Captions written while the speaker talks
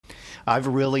I've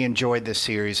really enjoyed this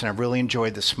series, and I've really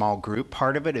enjoyed the small group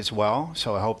part of it as well.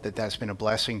 So I hope that that's been a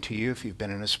blessing to you if you've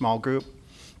been in a small group.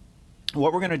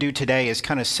 What we're going to do today is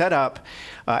kind of set up,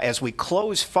 as we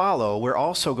close Follow, we're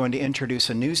also going to introduce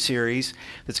a new series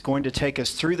that's going to take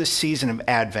us through the season of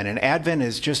Advent. And Advent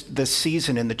is just the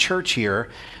season in the church year.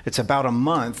 It's about a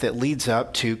month that leads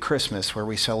up to Christmas, where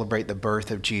we celebrate the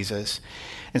birth of Jesus.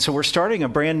 And so we're starting a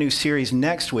brand new series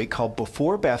next week called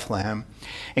Before Bethlehem.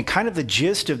 And kind of the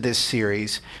gist of this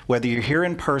series, whether you're here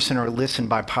in person or listen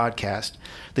by podcast,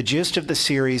 the gist of the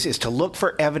series is to look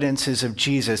for evidences of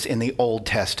Jesus in the Old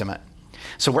Testament.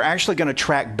 So we're actually going to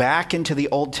track back into the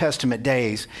Old Testament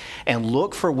days and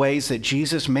look for ways that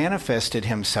Jesus manifested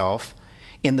himself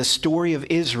in the story of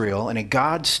Israel and in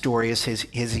God's story as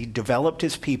he developed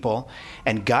his people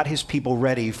and got his people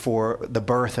ready for the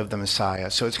birth of the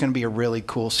Messiah. So it's going to be a really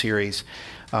cool series.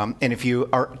 And if you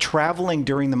are traveling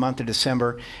during the month of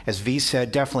December, as V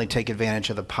said, definitely take advantage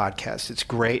of the podcast. It's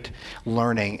great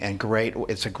learning and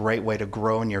it's a great way to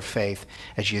grow in your faith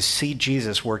as you see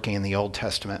Jesus working in the Old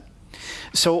Testament.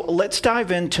 So let's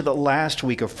dive into the last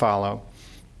week of Follow.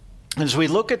 As we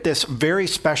look at this very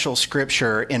special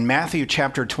scripture in Matthew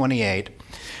chapter 28,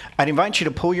 I'd invite you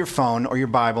to pull your phone or your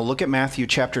Bible, look at Matthew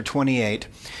chapter 28,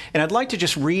 and I'd like to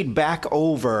just read back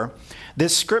over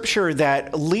this scripture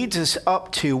that leads us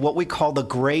up to what we call the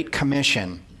Great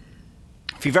Commission.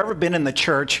 If you've ever been in the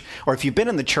church, or if you've been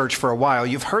in the church for a while,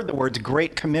 you've heard the words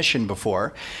Great Commission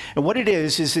before. And what it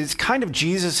is it's kind of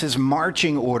Jesus'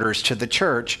 marching orders to the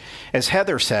church, as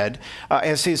Heather said,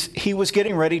 he was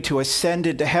getting ready to ascend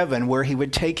into heaven, where he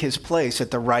would take his place at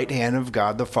the right hand of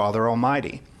God the Father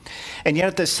Almighty. And yet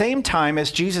at the same time as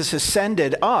Jesus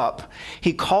ascended up,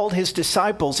 he called his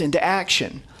disciples into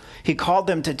action. He called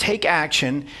them to take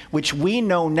action, which we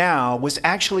know now was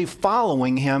actually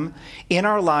following him in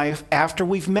our life after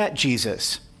we've met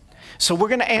Jesus. So we're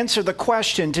going to answer the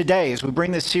question today as we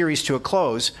bring this series to a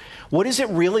close. What is it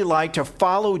really like to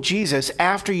follow Jesus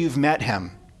after you've met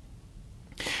him?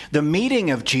 The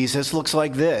meeting of Jesus looks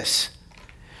like this.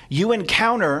 You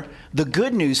encounter the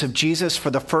good news of Jesus for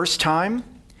the first time.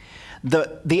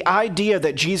 The idea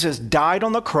that Jesus died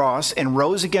on the cross and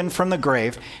rose again from the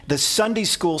grave, the Sunday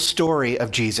school story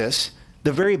of Jesus,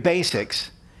 the very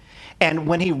basics. And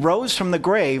when he rose from the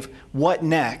grave, what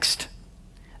next?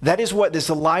 That is what this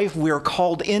life we're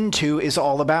called into is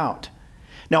all about.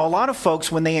 Now, a lot of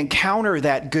folks, when they encounter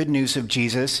that good news of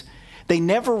Jesus, they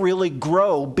never really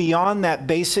grow beyond that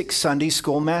basic Sunday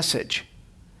school message.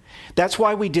 That's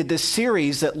why we did this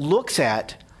series that looks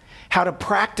at how to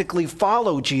practically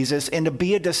follow Jesus and to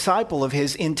be a disciple of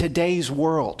his in today's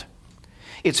world.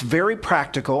 It's very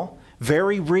practical,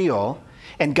 very real,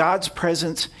 and God's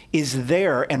presence is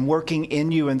there and working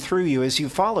in you and through you as you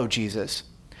follow Jesus.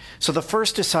 So the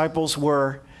first disciples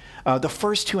were the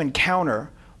first to encounter,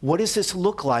 what does this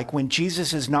look like when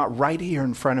Jesus is not right here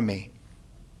in front of me?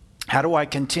 How do I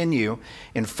continue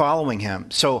in following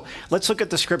him? So let's look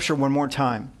at the scripture one more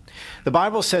time. The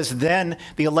Bible says, then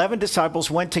the 11 disciples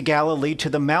went to Galilee, to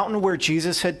the mountain where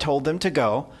Jesus had told them to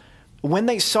go. When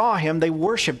they saw him, they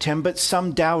worshiped him, but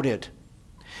some doubted.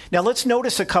 Now let's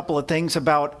notice a couple of things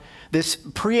about this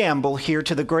preamble here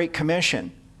to the Great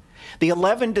Commission. The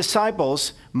 11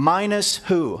 disciples minus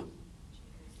who?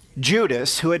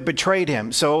 Judas, who had betrayed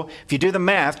him. So if you do the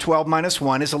math, 12 minus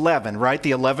 1 is 11, right?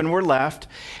 The 11 were left.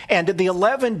 And the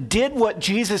 11 did what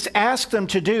Jesus asked them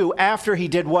to do after he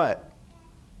did what?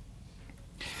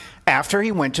 After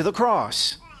he went to the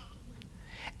cross,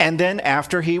 and then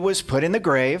after he was put in the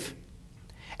grave,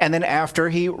 and then after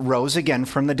he rose again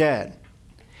from the dead.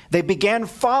 They began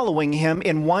following him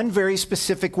in one very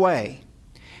specific way.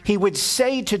 He would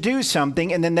say to do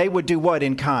something, and then they would do what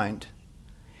in kind?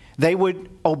 They would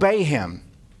obey him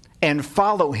and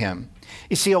follow him.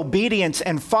 You see, obedience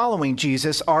and following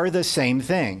Jesus are the same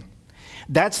thing.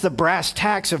 That's the brass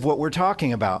tacks of what we're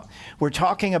talking about. We're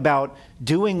talking about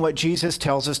doing what Jesus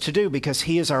tells us to do because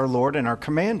he is our Lord and our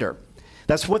commander.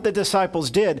 That's what the disciples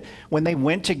did when they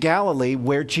went to Galilee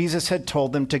where Jesus had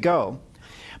told them to go.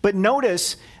 But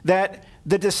notice that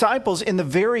the disciples in the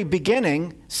very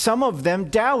beginning, some of them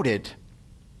doubted.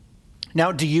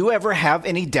 Now, do you ever have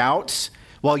any doubts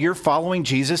while you're following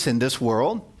Jesus in this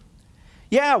world?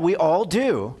 Yeah, we all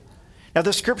do. Now,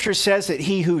 the scripture says that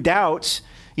he who doubts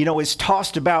is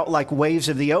tossed about like waves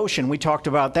of the ocean. We talked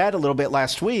about that a little bit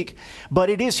last week. But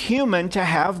it is human to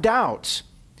have doubts.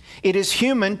 It is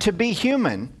human to be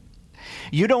human.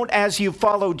 You don't, as you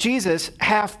follow Jesus,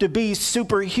 have to be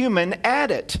superhuman at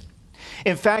it.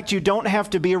 In fact, you don't have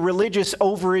to be a religious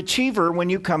overachiever when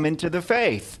you come into the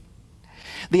faith.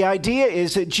 The idea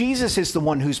is that Jesus is the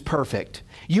one who's perfect.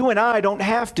 You and I don't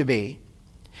have to be.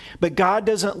 But God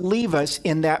doesn't leave us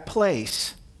in that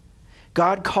place.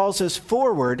 God calls us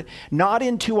forward, not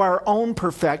into our own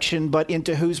perfection, but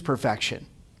into whose perfection?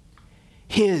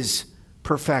 His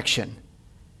perfection.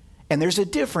 And there's a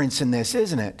difference in this,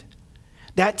 isn't it?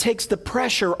 That takes the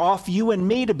pressure off you and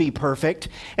me to be perfect,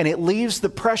 and it leaves the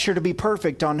pressure to be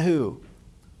perfect on who?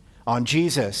 On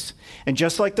Jesus. And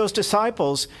just like those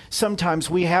disciples, sometimes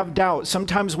we have doubt,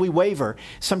 sometimes we waver,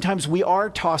 sometimes we are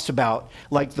tossed about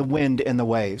like the wind and the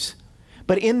waves.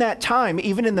 But in that time,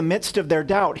 even in the midst of their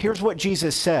doubt, here's what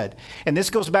Jesus said. And this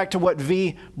goes back to what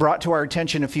V brought to our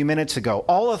attention a few minutes ago.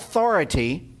 All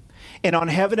authority and on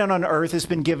heaven and on earth has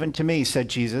been given to me, said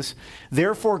Jesus.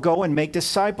 Therefore go and make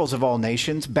disciples of all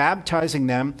nations, baptizing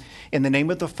them in the name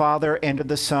of the Father and of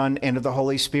the Son and of the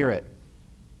Holy Spirit.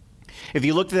 If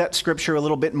you look at that scripture a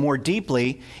little bit more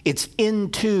deeply, it's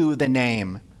into the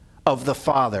name of the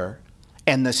Father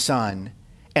and the Son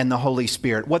and the Holy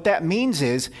Spirit. What that means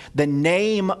is the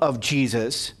name of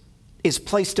Jesus is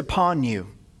placed upon you.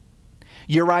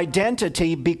 Your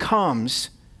identity becomes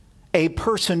a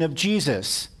person of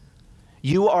Jesus.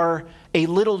 You are a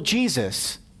little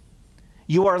Jesus.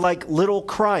 You are like little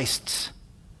Christs,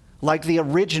 like the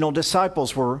original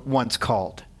disciples were once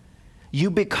called.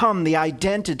 You become the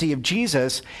identity of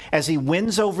Jesus as he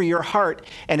wins over your heart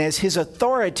and as his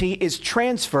authority is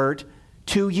transferred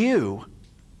to you.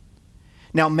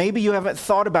 Now, maybe you haven't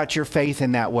thought about your faith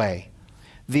in that way.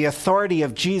 The authority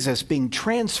of Jesus being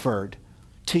transferred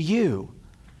to you.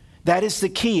 That is the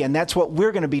key, and that's what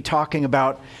we're going to be talking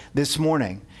about this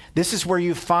morning. This is where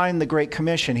you find the Great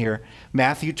Commission here,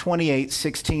 Matthew 28,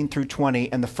 16 through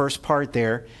 20, and the first part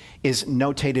there is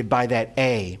notated by that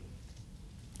A.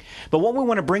 But what we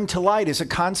want to bring to light is a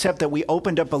concept that we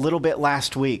opened up a little bit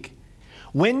last week.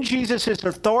 When Jesus'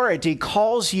 authority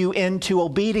calls you into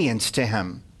obedience to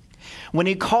him, when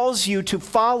he calls you to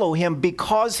follow him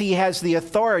because he has the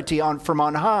authority from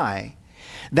on high,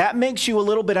 that makes you a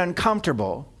little bit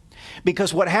uncomfortable.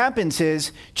 Because what happens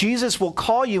is Jesus will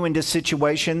call you into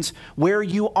situations where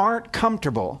you aren't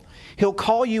comfortable. He'll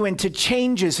call you into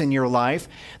changes in your life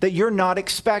that you're not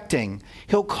expecting.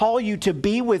 He'll call you to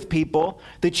be with people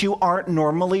that you aren't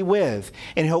normally with.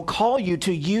 And he'll call you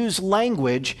to use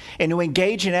language and to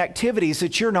engage in activities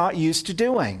that you're not used to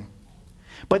doing.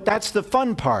 But that's the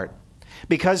fun part,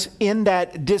 because in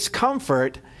that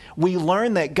discomfort, we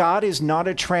learn that God is not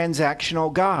a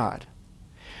transactional God.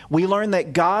 We learn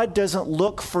that God doesn't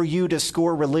look for you to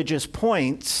score religious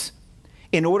points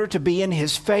in order to be in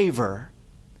his favor.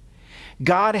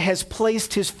 God has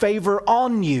placed his favor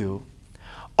on you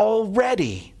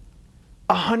already,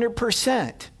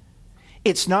 100%.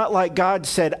 It's not like God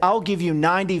said, I'll give you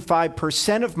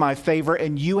 95% of my favor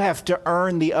and you have to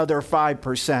earn the other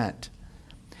 5%.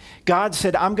 God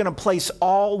said, I'm going to place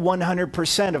all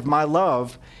 100% of my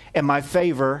love and my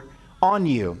favor on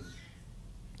you.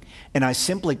 And I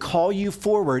simply call you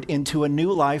forward into a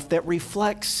new life that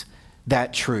reflects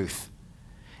that truth.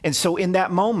 And so in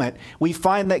that moment, we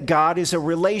find that God is a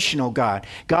relational God.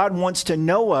 God wants to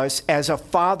know us as a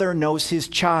father knows his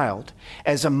child,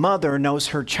 as a mother knows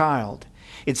her child.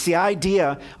 It's the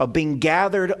idea of being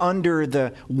gathered under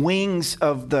the wings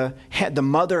of the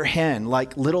mother hen,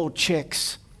 like little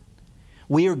chicks.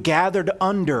 We are gathered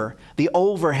under the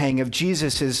overhang of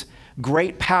Jesus'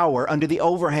 great power, under the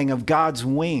overhang of God's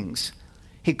wings.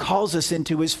 He calls us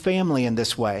into his family in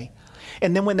this way.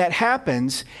 And then when that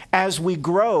happens, as we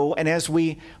grow and as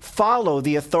we follow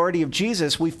the authority of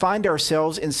Jesus, we find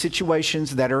ourselves in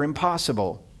situations that are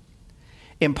impossible.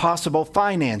 Impossible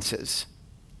finances.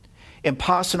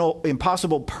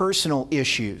 Impossible personal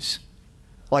issues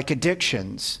like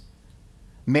addictions.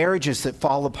 Marriages that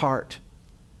fall apart.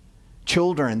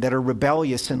 Children that are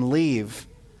rebellious and leave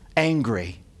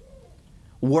angry.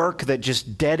 Work that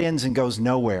just dead ends and goes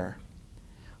nowhere.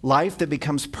 Life that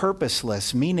becomes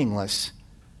purposeless, meaningless,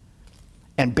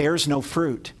 and bears no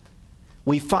fruit.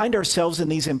 We find ourselves in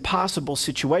these impossible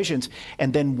situations,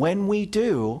 and then when we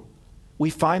do,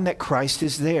 we find that Christ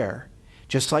is there.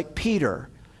 Just like Peter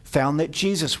found that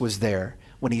Jesus was there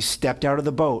when he stepped out of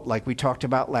the boat, like we talked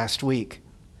about last week.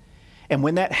 And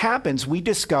when that happens, we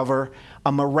discover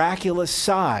a miraculous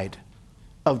side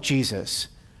of Jesus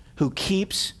who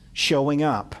keeps showing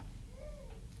up.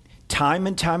 Time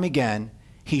and time again,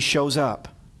 he shows up.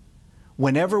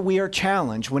 Whenever we are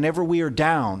challenged, whenever we are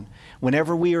down,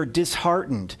 whenever we are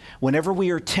disheartened, whenever we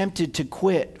are tempted to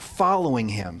quit following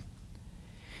him,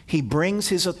 he brings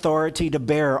his authority to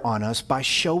bear on us by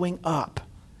showing up.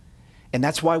 And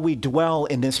that's why we dwell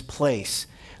in this place,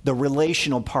 the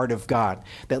relational part of God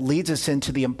that leads us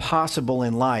into the impossible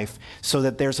in life so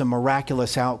that there's a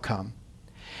miraculous outcome.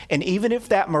 And even if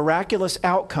that miraculous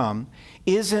outcome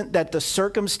isn't that the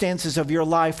circumstances of your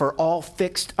life are all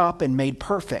fixed up and made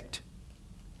perfect,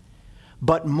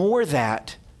 but more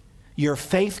that your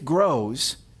faith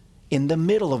grows in the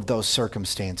middle of those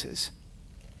circumstances.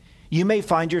 You may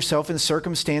find yourself in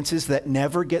circumstances that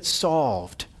never get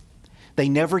solved. They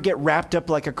never get wrapped up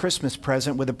like a Christmas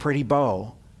present with a pretty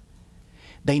bow.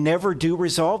 They never do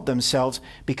resolve themselves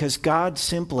because God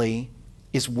simply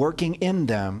is working in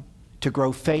them to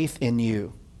grow faith in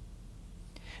you.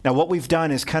 Now, what we've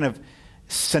done is kind of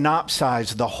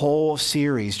synopsize the whole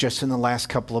series just in the last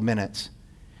couple of minutes.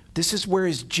 This is where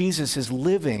Jesus is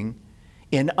living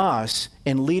in us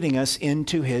and leading us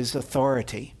into his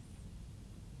authority.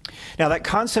 Now, that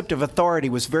concept of authority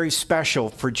was very special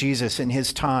for Jesus in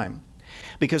his time,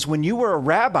 because when you were a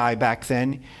rabbi back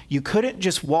then, you couldn't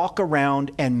just walk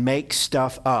around and make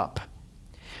stuff up.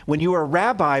 When you were a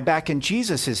rabbi back in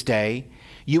Jesus' day,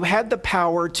 you had the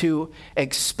power to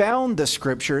expound the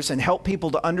scriptures and help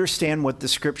people to understand what the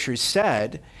scriptures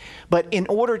said. But in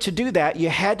order to do that, you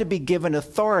had to be given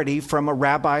authority from a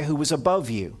rabbi who was above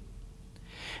you.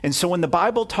 And so when the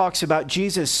Bible talks about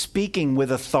Jesus speaking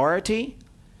with authority,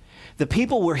 the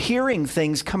people were hearing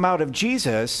things come out of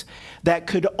Jesus that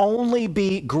could only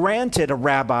be granted a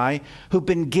rabbi who'd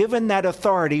been given that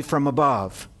authority from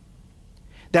above.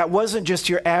 That wasn't just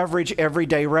your average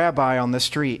everyday rabbi on the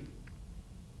street.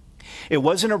 It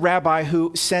wasn't a rabbi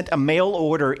who sent a mail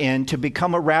order in to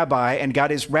become a rabbi and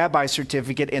got his rabbi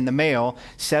certificate in the mail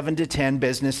 7 to 10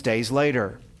 business days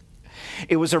later.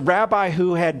 It was a rabbi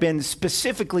who had been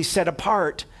specifically set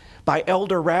apart by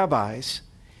elder rabbis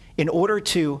in order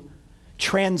to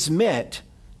transmit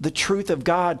the truth of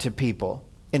God to people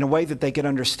in a way that they could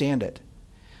understand it.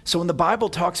 So when the Bible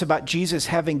talks about Jesus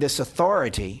having this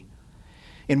authority,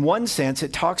 in one sense,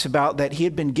 it talks about that he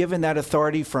had been given that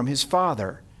authority from his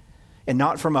Father and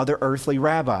not from other earthly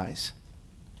rabbis.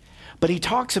 But he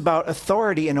talks about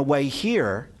authority in a way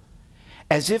here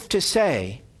as if to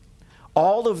say,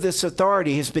 all of this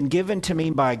authority has been given to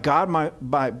me by God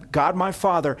my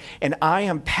Father, and I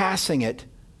am passing it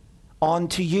on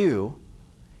to you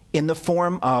in the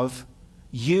form of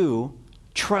you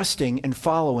trusting and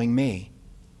following me.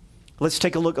 Let's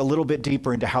take a look a little bit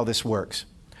deeper into how this works.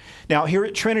 Now, here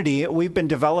at Trinity, we've been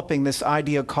developing this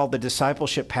idea called the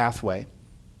discipleship pathway.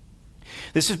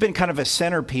 This has been kind of a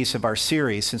centerpiece of our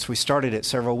series since we started it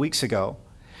several weeks ago.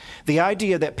 The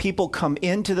idea that people come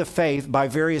into the faith by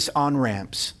various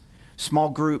on-ramps, small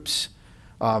groups,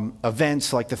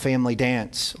 events like the family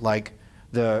dance, like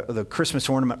the Christmas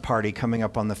ornament party coming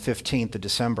up on the 15th of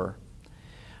December,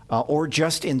 or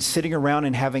just in sitting around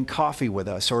and having coffee with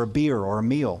us, or a beer or a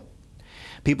meal.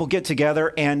 People get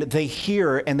together and they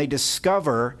hear and they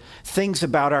discover things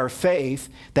about our faith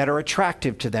that are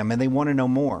attractive to them and they want to know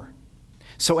more.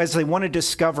 So as they want to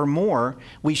discover more,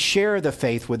 we share the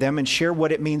faith with them and share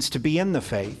what it means to be in the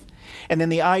faith. And then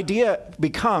the idea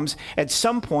becomes, at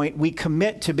some point, we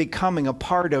commit to becoming a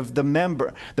part of the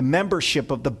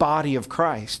membership of the body of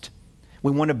Christ.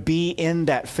 We want to be in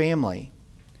that family.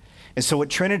 And so at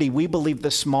Trinity, we believe the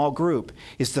small group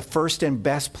is the first and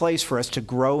best place for us to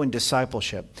grow in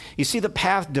discipleship. You see the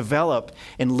path develop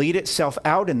and lead itself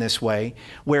out in this way,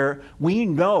 where we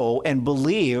know and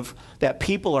believe that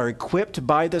people are equipped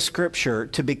by the Scripture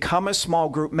to become a small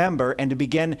group member and to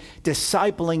begin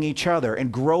discipling each other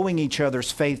and growing each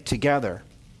other's faith together.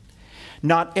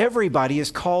 Not everybody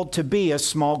is called to be a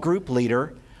small group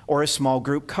leader or a small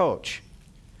group coach.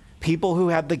 People who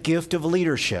have the gift of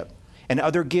leadership and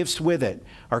other gifts with it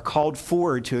are called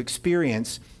forward to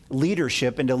experience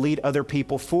leadership and to lead other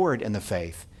people forward in the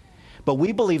faith. But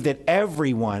we believe that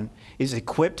everyone is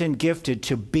equipped and gifted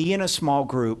to be in a small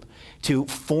group, to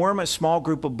form a small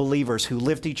group of believers who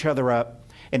lift each other up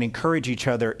and encourage each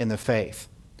other in the faith.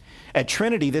 At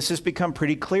Trinity, this has become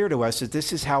pretty clear to us that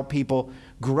this is how people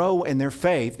grow in their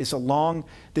faith, is along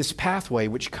this pathway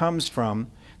which comes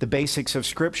from the basics of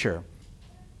Scripture.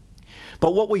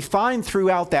 But what we find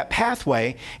throughout that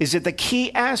pathway is that the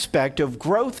key aspect of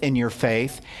growth in your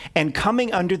faith and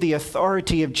coming under the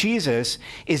authority of Jesus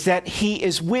is that he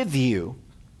is with you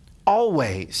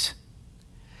always.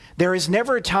 There is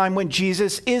never a time when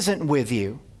Jesus isn't with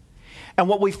you. And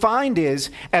what we find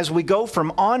is, as we go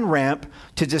from on-ramp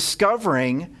to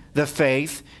discovering the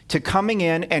faith, to coming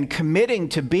in and committing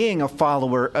to being a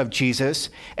follower of Jesus,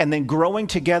 and then growing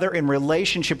together in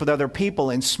relationship with other people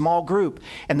in small group,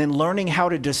 and then learning how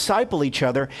to disciple each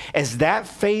other, as that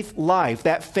faith life,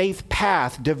 that faith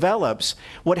path develops,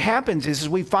 what happens is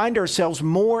we find ourselves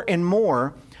more and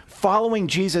more following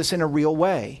Jesus in a real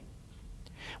way.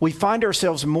 We find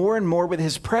ourselves more and more with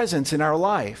his presence in our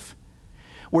life.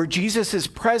 where Jesus'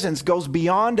 presence goes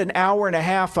beyond an hour and a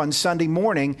half on Sunday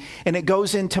morning, and it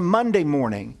goes into Monday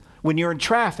morning when you're in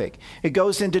traffic. It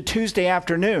goes into Tuesday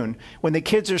afternoon when the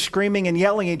kids are screaming and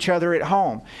yelling at each other at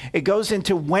home. It goes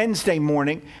into Wednesday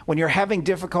morning when you're having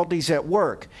difficulties at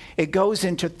work. It goes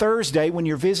into Thursday when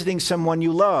you're visiting someone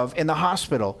you love in the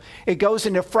hospital. It goes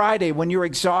into Friday when you're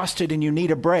exhausted and you need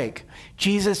a break.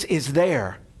 Jesus is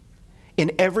there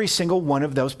in every single one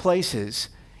of those places,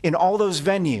 in all those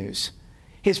venues.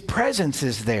 His presence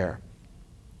is there.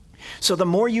 So the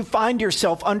more you find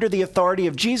yourself under the authority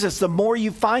of Jesus, the more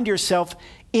you find yourself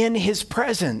in his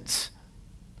presence,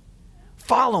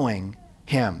 following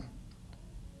him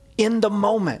in the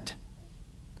moment.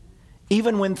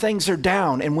 Even when things are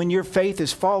down and when your faith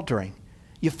is faltering,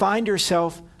 you find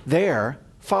yourself there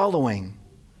following.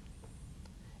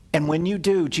 And when you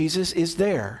do, Jesus is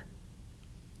there.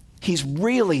 He's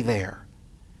really there.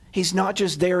 He's not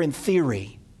just there in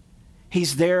theory.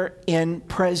 He's there in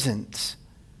presence.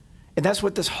 And that's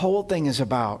what this whole thing is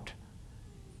about.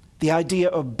 The idea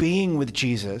of being with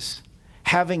Jesus,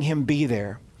 having him be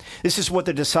there. This is what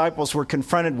the disciples were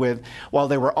confronted with while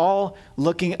they were all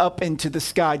looking up into the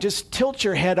sky. Just tilt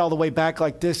your head all the way back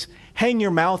like this, hang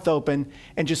your mouth open,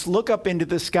 and just look up into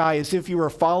the sky as if you were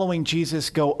following Jesus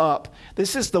go up.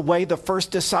 This is the way the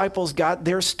first disciples got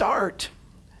their start.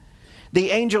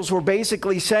 The angels were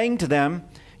basically saying to them,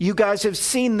 you guys have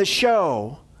seen the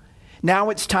show. Now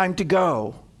it's time to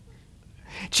go.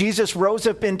 Jesus rose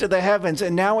up into the heavens,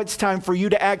 and now it's time for you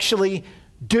to actually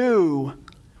do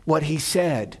what he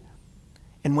said.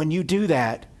 And when you do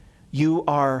that, you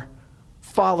are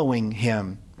following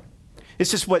him.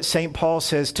 This is what St. Paul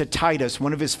says to Titus,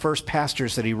 one of his first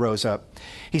pastors that he rose up.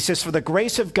 He says, for the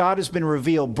grace of God has been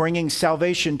revealed, bringing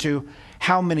salvation to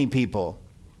how many people?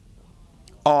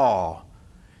 All.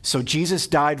 So Jesus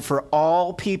died for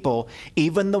all people,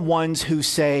 even the ones who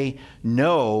say,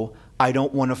 no, I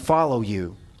don't want to follow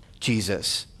you,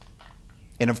 Jesus.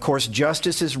 And of course,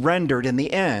 justice is rendered in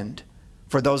the end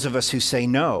for those of us who say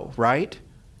no, right?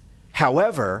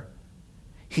 However,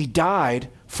 he died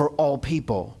for all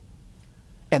people,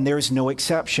 and there is no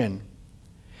exception.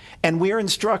 And we are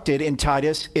instructed in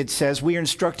Titus, it says, we are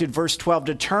instructed, verse 12,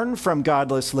 to turn from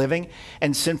godless living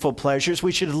and sinful pleasures.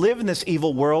 We should live in this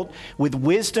evil world with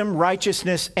wisdom,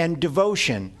 righteousness, and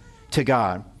devotion to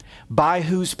God, by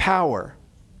whose power?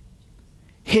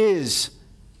 His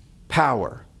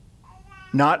power,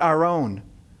 not our own.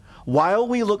 While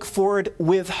we look forward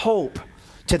with hope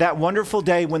to that wonderful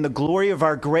day when the glory of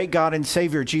our great God and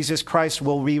Savior, Jesus Christ,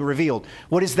 will be revealed.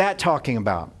 What is that talking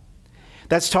about?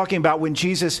 That's talking about when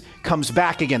Jesus comes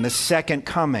back again, the second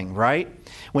coming, right?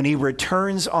 When he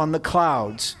returns on the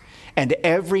clouds, and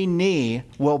every knee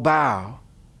will bow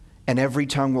and every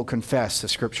tongue will confess, the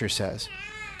scripture says.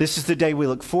 This is the day we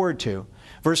look forward to.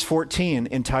 Verse 14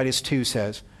 in Titus 2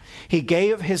 says, he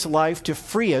gave his life to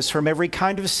free us from every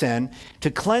kind of sin,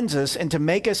 to cleanse us and to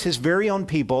make us his very own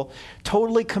people,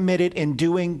 totally committed in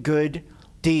doing good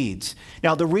deeds.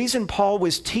 Now, the reason Paul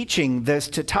was teaching this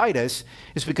to Titus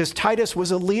is because Titus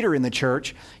was a leader in the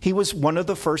church. He was one of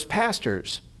the first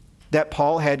pastors that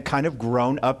Paul had kind of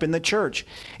grown up in the church.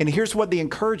 And here's what the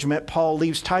encouragement Paul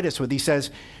leaves Titus with. He says,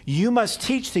 you must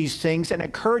teach these things and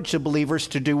encourage the believers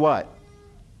to do what?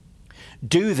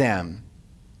 Do them.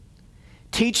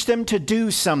 Teach them to do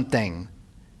something,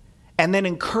 and then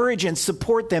encourage and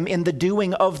support them in the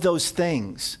doing of those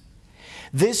things.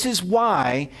 This is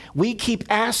why we keep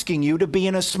asking you to be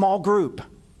in a small group.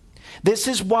 This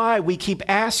is why we keep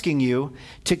asking you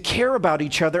to care about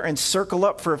each other and circle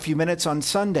up for a few minutes on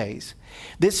Sundays.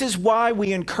 This is why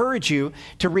we encourage you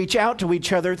to reach out to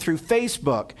each other through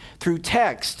Facebook, through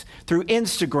text, through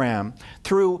Instagram,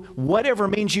 through whatever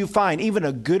means you find, even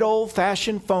a good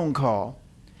old-fashioned phone call,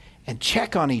 and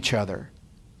check on each other.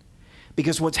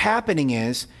 Because what's happening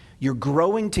is you're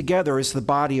growing together as the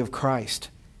body of Christ.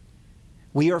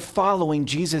 We are following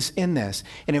Jesus in this.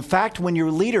 And in fact, when your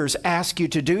leaders ask you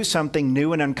to do something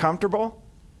new and uncomfortable,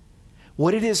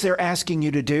 what it is they're asking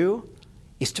you to do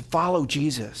is to follow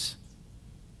Jesus.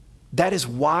 That is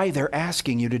why they're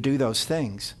asking you to do those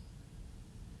things.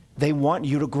 They want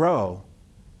you to grow,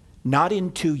 not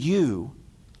into you,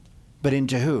 but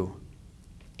into who?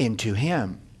 Into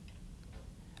him.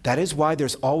 That is why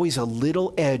there's always a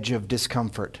little edge of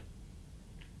discomfort.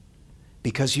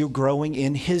 Because you're growing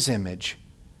in his image,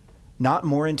 not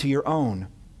more into your own.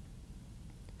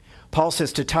 Paul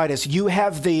says to Titus, you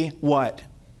have the what?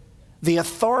 The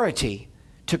authority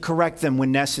to correct them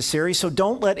when necessary, so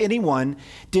don't let anyone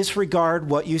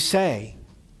disregard what you say.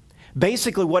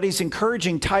 Basically, what he's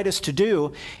encouraging Titus to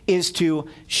do is to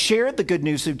share the good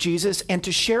news of Jesus and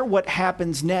to share what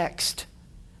happens next.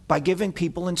 by giving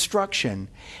people instruction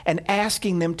and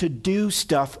asking them to do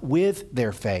stuff with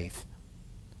their faith.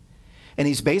 And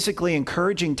he's basically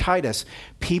encouraging Titus,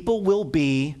 people will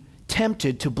be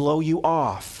tempted to blow you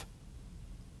off.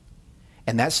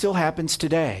 And that still happens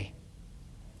today.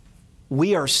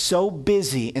 We are so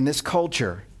busy in this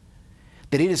culture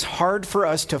that it is hard for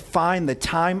us to find the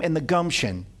time and the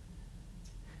gumption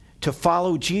to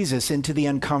follow Jesus into the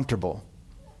uncomfortable.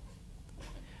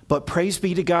 But praise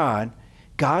be to God,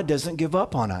 God doesn't give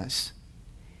up on us.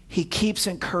 He keeps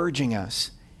encouraging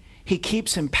us. He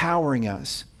keeps empowering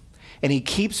us. And he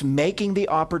keeps making the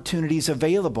opportunities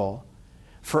available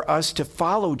for us to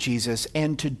follow Jesus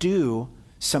and to do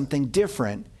something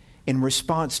different in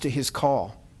response to his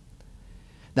call.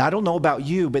 Now, I don't know about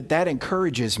you, but that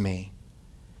encourages me.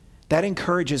 That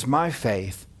encourages my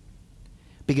faith.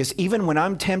 Because even when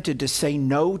I'm tempted to say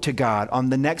no to God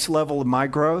on the next level of my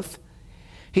growth,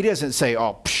 he doesn't say,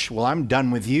 well, I'm done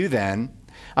with you then.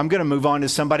 I'm going to move on to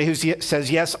somebody who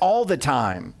says yes all the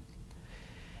time.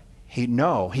 He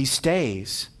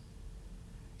stays.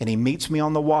 And he meets me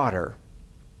on the water,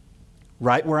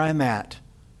 right where I'm at.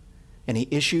 And he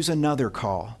issues another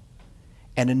call,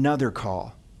 and another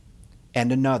call,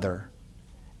 and another,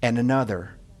 and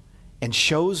another, and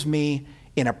shows me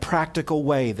in a practical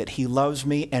way that he loves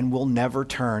me and will never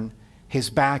turn his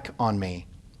back on me.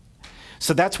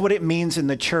 So that's what it means in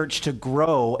the church to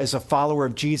grow as a follower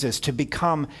of Jesus, to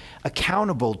become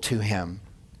accountable to him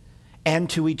and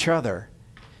to each other,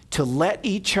 to let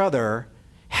each other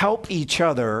help each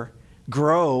other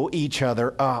grow each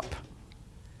other up.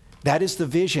 That is the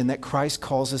vision that Christ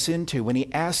calls us into when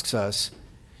he asks us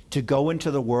to go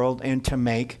into the world and to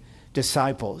make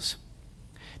disciples.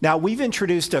 Now, we've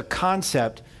introduced a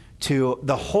concept to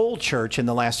the whole church in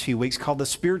the last few weeks called the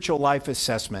Spiritual Life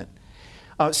Assessment.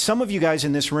 Some of you guys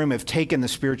in this room have taken the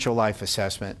Spiritual Life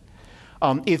Assessment.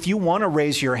 If you want to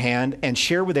raise your hand and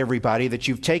share with everybody that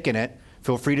you've taken it,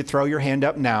 feel free to throw your hand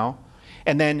up now.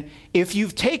 And then if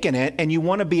you've taken it and you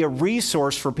want to be a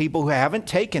resource for people who haven't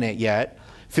taken it yet,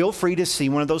 feel free to see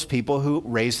one of those people who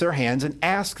raised their hands and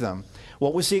ask them,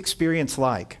 what was the experience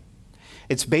like?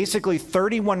 It's basically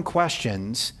 31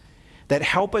 questions that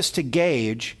help us to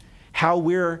gauge how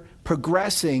we're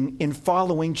progressing in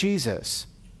following Jesus.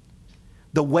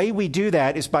 The way we do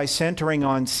that is by centering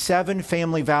on 7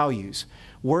 family values: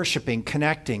 worshiping,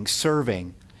 connecting,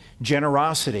 serving,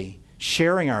 generosity,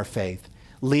 sharing our faith,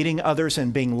 leading others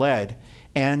and being led,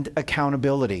 and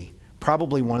accountability,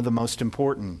 probably one of the most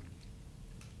important.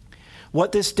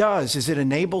 What this does is it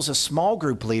enables a small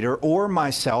group leader or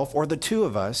myself or the two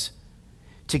of us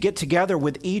to get together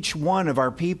with each one of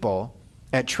our people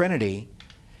at Trinity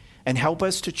and help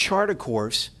us to chart a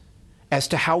course as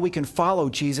to how we can follow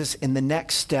Jesus in the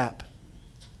next step.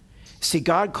 See,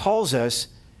 God calls us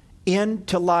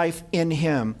into life in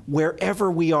him wherever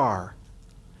we are.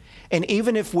 And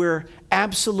even if we're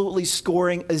absolutely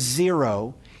scoring a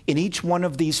 0 in each one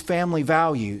of these family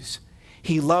values,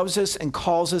 he loves us and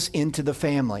calls us into the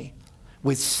family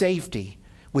with safety,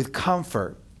 with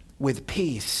comfort, with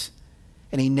peace.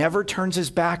 And he never turns his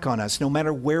back on us, no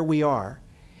matter where we are.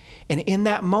 And in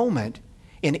that moment,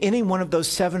 in any one of those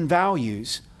 7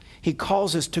 values, he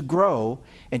calls us to grow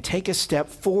and take a step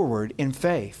forward in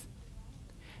faith.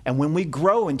 And when we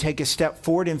grow and take a step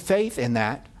forward in faith in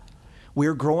that,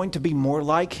 we're growing to be more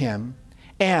like him,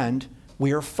 and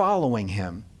we are following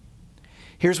him.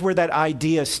 Here's where that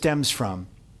idea stems from.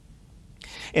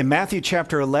 In Matthew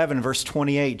chapter 11, verse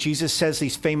 28, Jesus says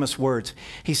these famous words.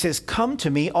 He says, "Come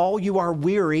to me, all you are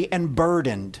weary and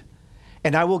burdened,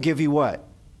 and I will give you" what?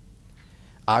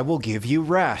 "I will give you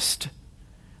rest."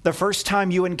 The first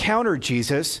time you encountered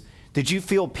Jesus, did you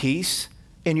feel peace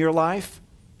in your life?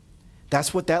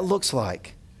 That's what that looks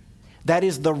like. That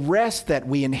is the rest that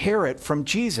we inherit from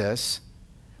Jesus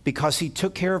because he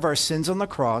took care of our sins on the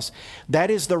cross.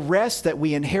 That is the rest that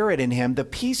we inherit in him, the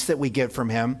peace that we get from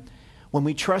him when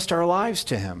we trust our lives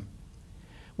to him.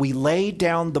 We lay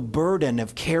down the burden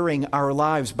of carrying our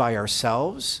lives by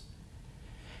ourselves,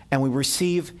 and we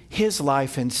receive his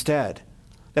life instead.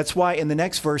 That's why in the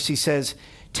next verse he says,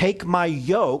 "Take my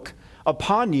yoke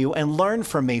upon you and learn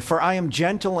from me, for I am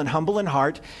gentle and humble in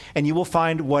heart, and you will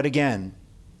find" what again?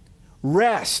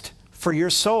 "Rest for your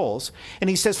souls." And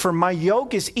he says, "For my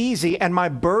yoke is easy and my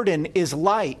burden is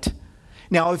light."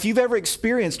 Now, if you've ever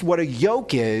experienced what a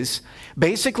yoke is,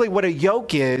 basically what a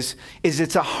yoke is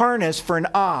it's a harness for an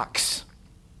ox.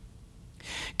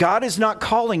 God is not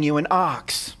calling you an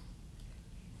ox.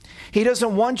 He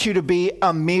doesn't want you to be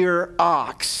a mere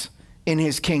ox in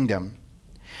his kingdom.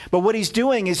 But what he's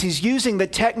doing is he's using the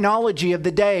technology of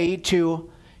the day to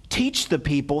teach the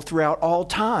people throughout all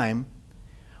time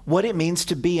what it means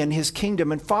to be in his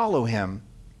kingdom and follow him.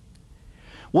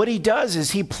 What he does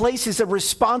is he places a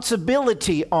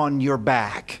responsibility on your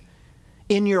back,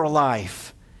 in your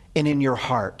life, and in your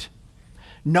heart.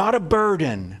 Not a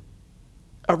burden,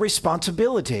 a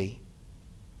responsibility.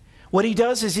 What he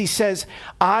does is he says,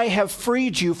 I have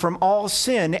freed you from all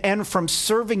sin and from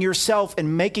serving yourself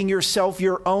and making yourself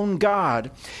your own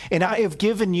God. And I have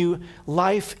given you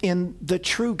life in the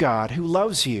true God who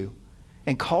loves you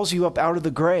and calls you up out of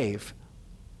the grave.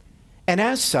 And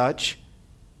as such,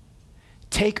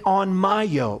 take on my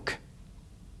yoke,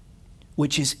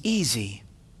 which is easy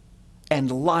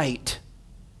and light.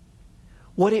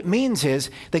 What it means is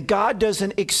that God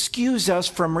doesn't excuse us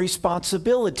from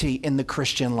responsibility in the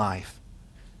Christian life.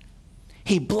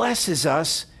 He blesses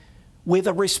us with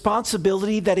a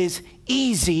responsibility that is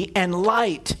easy and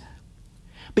light,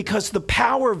 because the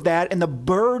power of that and the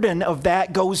burden of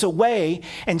that goes away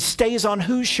and stays on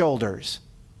whose shoulders?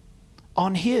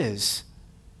 On his.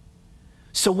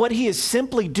 So what he is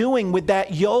simply doing with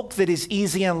that yoke that is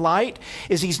easy and light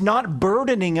is he's not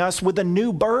burdening us with a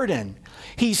new burden.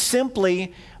 He's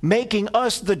simply making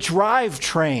us the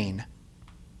drivetrain.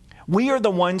 We are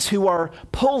the ones who are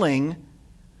pulling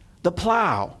the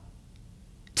plow,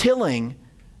 tilling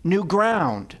new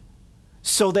ground,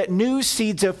 so that new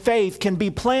seeds of faith can be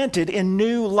planted in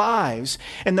new lives.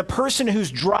 And the person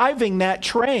who's driving that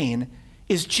train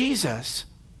is Jesus.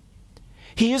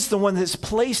 He is the one that's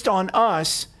placed on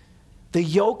us the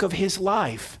yoke of his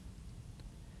life,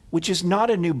 which is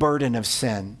not a new burden of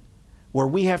sin, where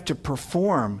we have to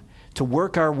perform to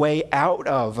work our way out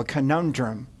of a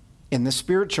conundrum in the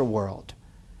spiritual world.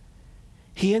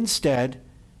 He instead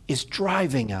is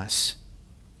driving us,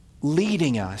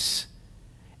 leading us.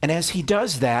 And as he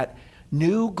does that,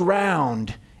 new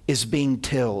ground is being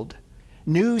tilled.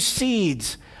 New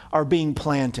seeds are being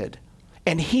planted.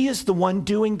 And he is the one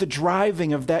doing the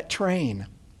driving of that train.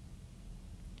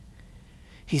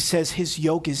 He says his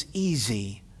yoke is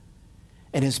easy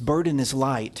and his burden is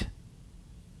light.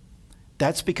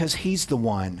 That's because he's the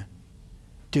one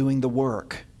doing the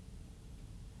work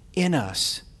in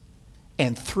us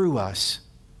and through us.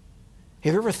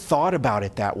 Have you ever thought about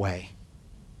it that way?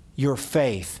 Your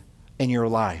faith and your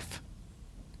life.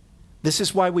 This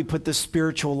is why we put the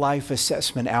spiritual life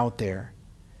assessment out there.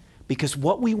 Because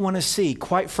what we want to see,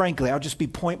 quite frankly, I'll just be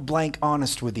point blank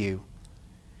honest with you.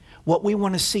 What we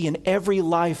want to see in every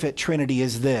life at Trinity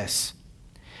is this.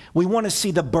 We want to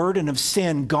see the burden of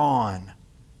sin gone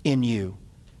in you.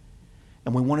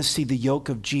 And we want to see the yoke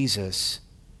of Jesus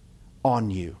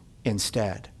on you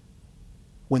instead.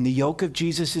 When the yoke of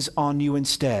Jesus is on you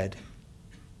instead,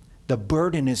 the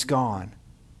burden is gone.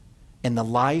 And the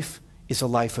life is a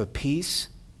life of peace.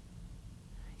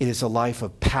 It is a life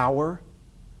of power.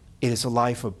 It is a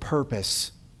life of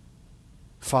purpose,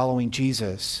 following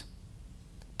Jesus.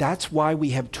 That's why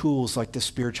we have tools like the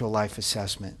spiritual life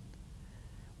assessment.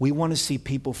 We want to see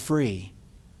people free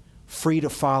to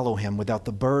follow him without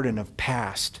the burden of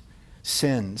past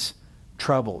sins,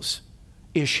 troubles,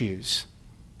 issues.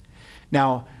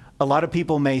 Now, a lot of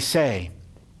people may say,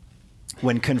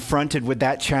 when confronted with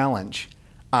that challenge,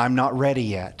 I'm not ready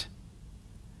yet.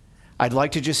 I'd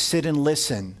like to just sit and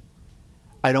listen.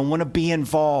 I don't want to be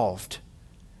involved.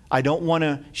 I don't want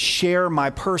to share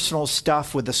my personal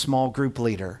stuff with a small group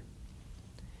leader.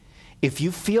 If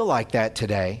you feel like that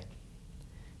today,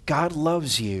 God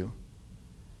loves you.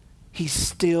 He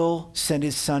still sent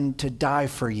his son to die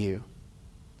for you.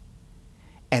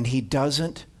 And he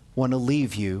doesn't want to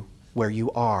leave you where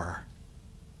you are.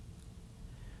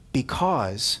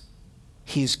 Because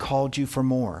he's called you for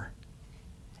more,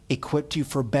 equipped you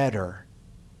for better,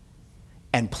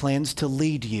 and plans to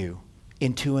lead you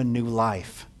into a new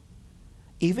life.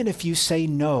 Even if you say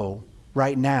no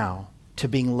right now to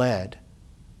being led,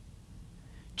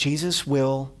 Jesus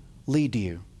will lead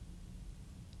you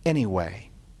anyway.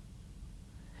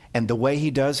 And the way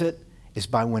he does it is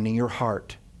by winning your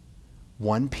heart,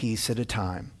 one piece at a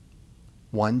time,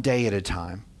 one day at a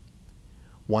time,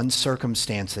 one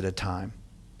circumstance at a time,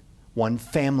 one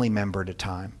family member at a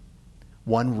time,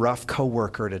 one rough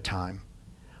coworker at a time,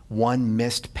 one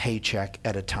missed paycheck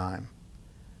at a time,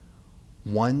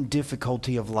 one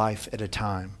difficulty of life at a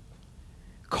time.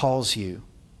 Calls you,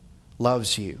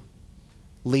 loves you,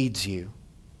 leads you,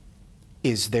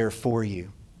 is there for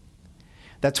you.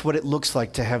 That's what it looks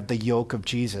like to have the yoke of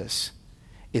Jesus,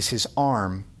 is his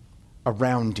arm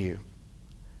around you,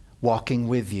 walking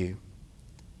with you.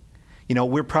 You know,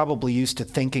 we're probably used to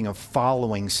thinking of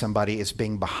following somebody as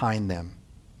being behind them,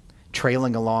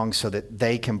 trailing along so that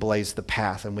they can blaze the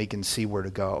path and we can see where to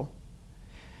go.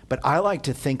 But I like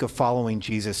to think of following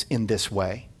Jesus in this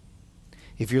way.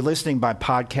 If you're listening by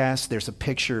podcast, there's a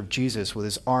picture of Jesus with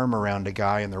his arm around a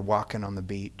guy and they're walking on the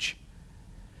beach.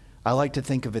 I like to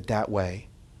think of it that way,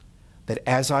 that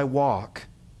as I walk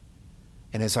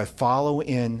and as I follow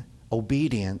in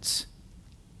obedience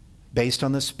based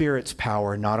on the Spirit's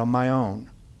power, not on my own,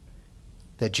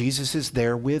 that Jesus is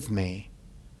there with me,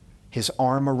 his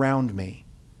arm around me.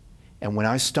 And when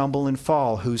I stumble and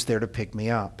fall, who's there to pick me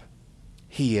up?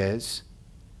 He is.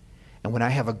 And when I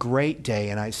have a great day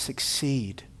and I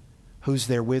succeed, who's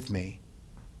there with me?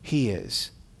 He is.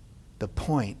 The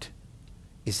point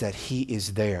is that he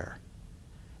is there.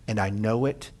 And I know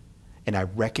it, and I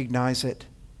recognize it,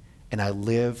 and I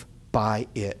live by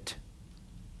it.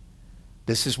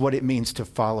 This is what it means to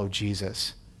follow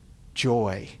Jesus.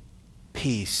 Joy,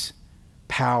 peace,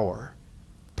 power,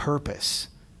 purpose,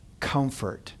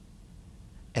 comfort,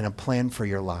 and a plan for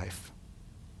your life.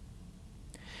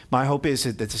 My hope is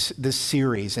that this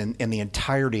series and the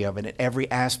entirety of it and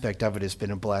every aspect of it has been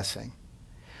a blessing.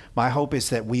 My hope is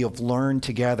that we have learned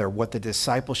together what the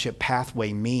discipleship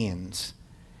pathway means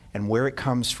and where it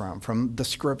comes from the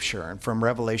Scripture and from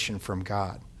revelation from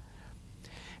God.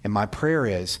 And my prayer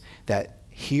is that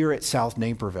here at South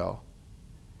Naperville,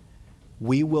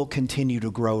 we will continue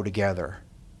to grow together.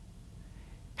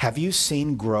 Have you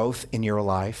seen growth in your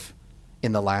life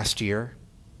in the last year?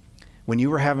 When you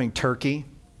were having turkey,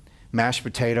 mashed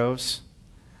potatoes,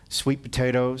 sweet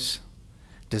potatoes,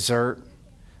 dessert,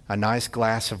 a nice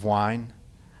glass of wine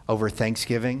over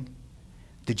Thanksgiving,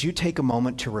 did you take a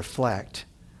moment to reflect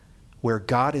where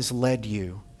God has led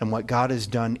you and what God has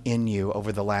done in you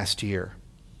over the last year?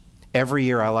 Every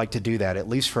year I like to do that, at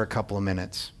least for a couple of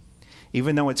minutes.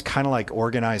 Even though it's kind of like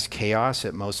organized chaos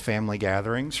at most family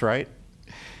gatherings, right?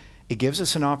 It gives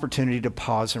us an opportunity to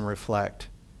pause and reflect.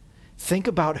 Think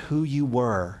about who you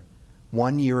were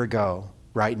 1 year ago,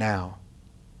 right now.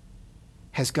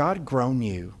 Has God grown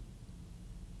you?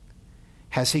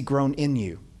 Has he grown in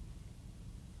you?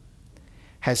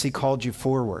 Has he called you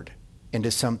forward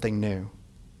into something new?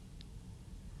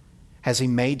 Has he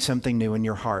made something new in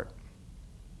your heart?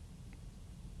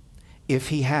 If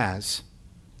he has,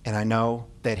 and I know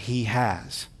that he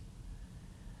has,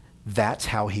 that's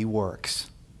how he works.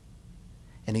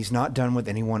 And he's not done with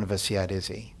any one of us yet, is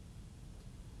he?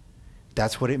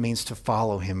 That's what it means to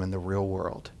follow him in the real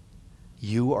world.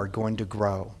 You are going to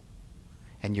grow,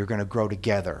 and you're going to grow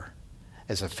together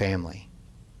as a family.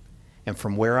 And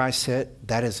from where I sit,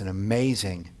 that is an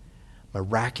amazing,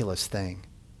 miraculous thing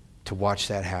to watch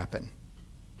that happen.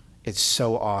 It's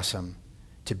so awesome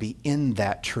to be in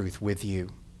that truth with you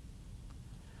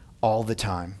all the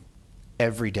time,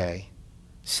 every day,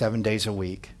 7 days a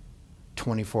week,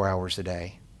 24 hours a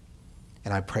day.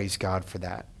 And I praise God for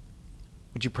that.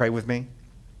 Would you pray with me?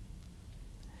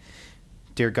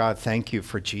 Dear God, thank you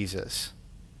for Jesus.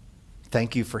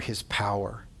 Thank you for his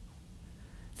power.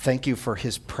 Thank you for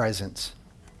his presence.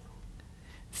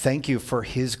 Thank you for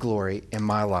his glory in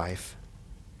my life.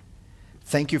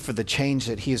 Thank you for the change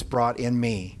that he has brought in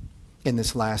me in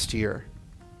this last year.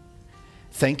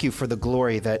 Thank you for the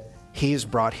glory that he has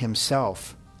brought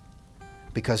himself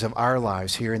because of our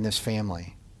lives here in this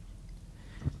family.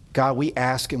 God, we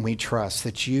ask and we trust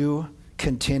that you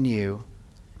continue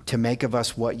to make of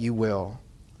us what you will.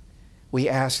 We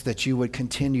ask that you would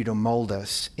continue to mold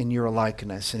us in your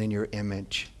likeness and in your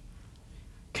image.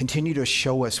 Continue to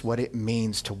show us what it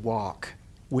means to walk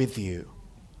with you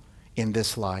in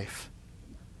this life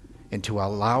and to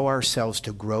allow ourselves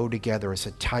to grow together as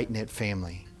a tight-knit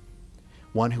family,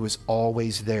 one who is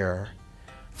always there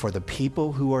for the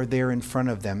people who are there in front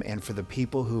of them and for the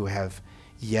people who have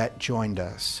yet joined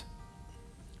us.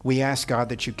 We ask, God,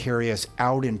 that you carry us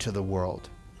out into the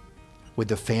world with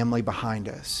the family behind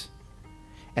us,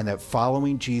 and that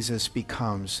following Jesus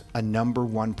becomes a number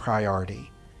one priority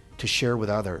to share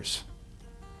with others.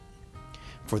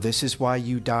 For this is why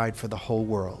you died for the whole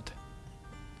world,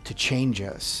 to change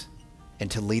us and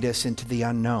to lead us into the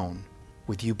unknown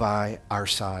with you by our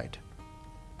side.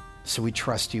 So we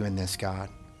trust you in this, God,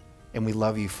 and we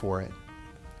love you for it.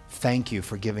 Thank you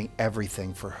for giving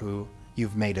everything for who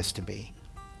you've made us to be.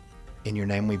 In your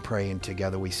name we pray, and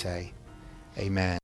together we say, amen.